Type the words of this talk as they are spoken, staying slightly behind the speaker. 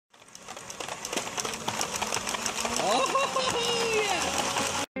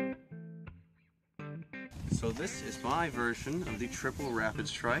So this is my version of the triple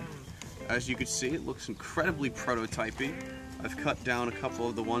Rapidstrike. As you can see, it looks incredibly prototypey. I've cut down a couple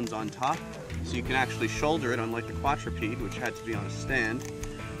of the ones on top, so you can actually shoulder it, unlike the quadrupede, which had to be on a stand.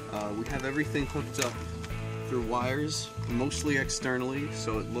 We have everything hooked up through wires, mostly externally,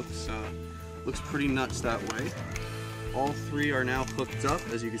 so it looks pretty nuts that way. All three are now hooked up.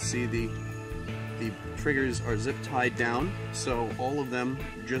 As you can see, the triggers are zip tied down, so all of them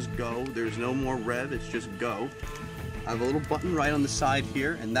just go. There's no more rev, it's just go. I have a little button right on the side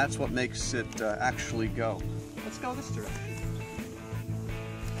here, and that's what makes it actually go. Let's go this direction.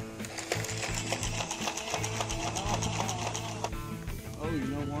 Oh, you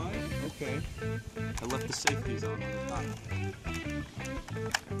know why? Okay. I left the safeties on the top.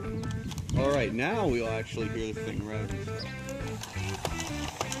 Alright, now we'll actually hear the thing rev.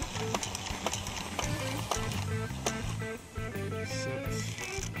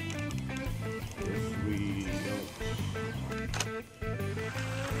 If we don't.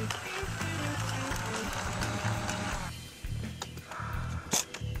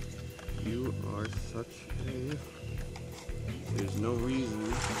 You are such a... There's no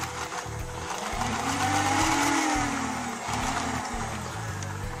reason.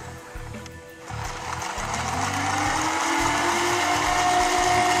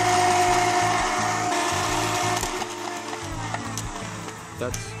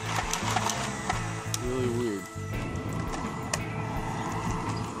 That's really weird.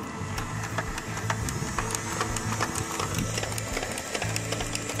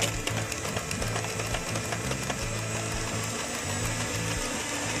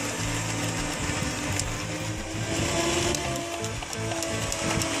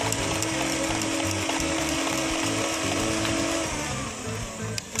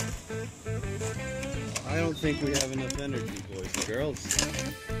 I don't think we have enough energy, boys and girls.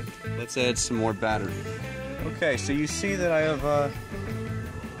 Let's add some more battery. Okay, so you see that I have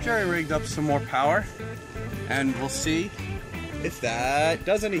jerry-rigged up some more power, and we'll see if that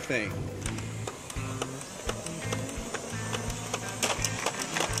does anything.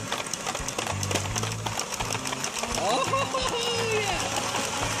 Oh, yeah!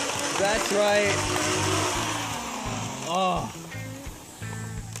 That's right. Oh.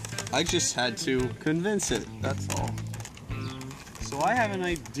 I just had to convince it, that's all. So I have an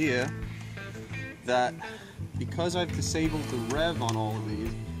idea that because I've disabled the rev on all of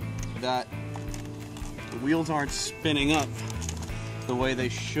these, that the wheels aren't spinning up the way they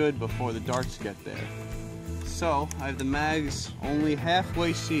should before the darts get there. So I have the mags only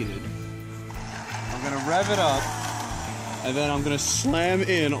halfway seated. I'm gonna rev it up, and then I'm gonna slam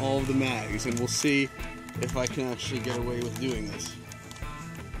in all of the mags, and we'll see if I can actually get away with doing this.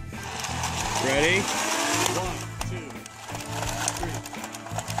 Ready? 1, 2, 3.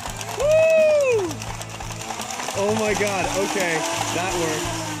 Woo! Oh my god, okay. That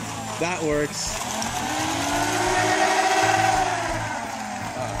works. That works.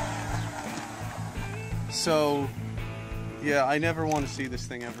 So, yeah, I never want to see this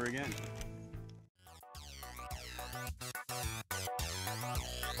thing ever again.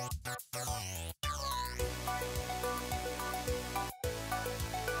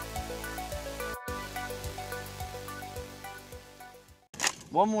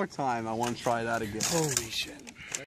 One more time, I want to try that again. Holy shit.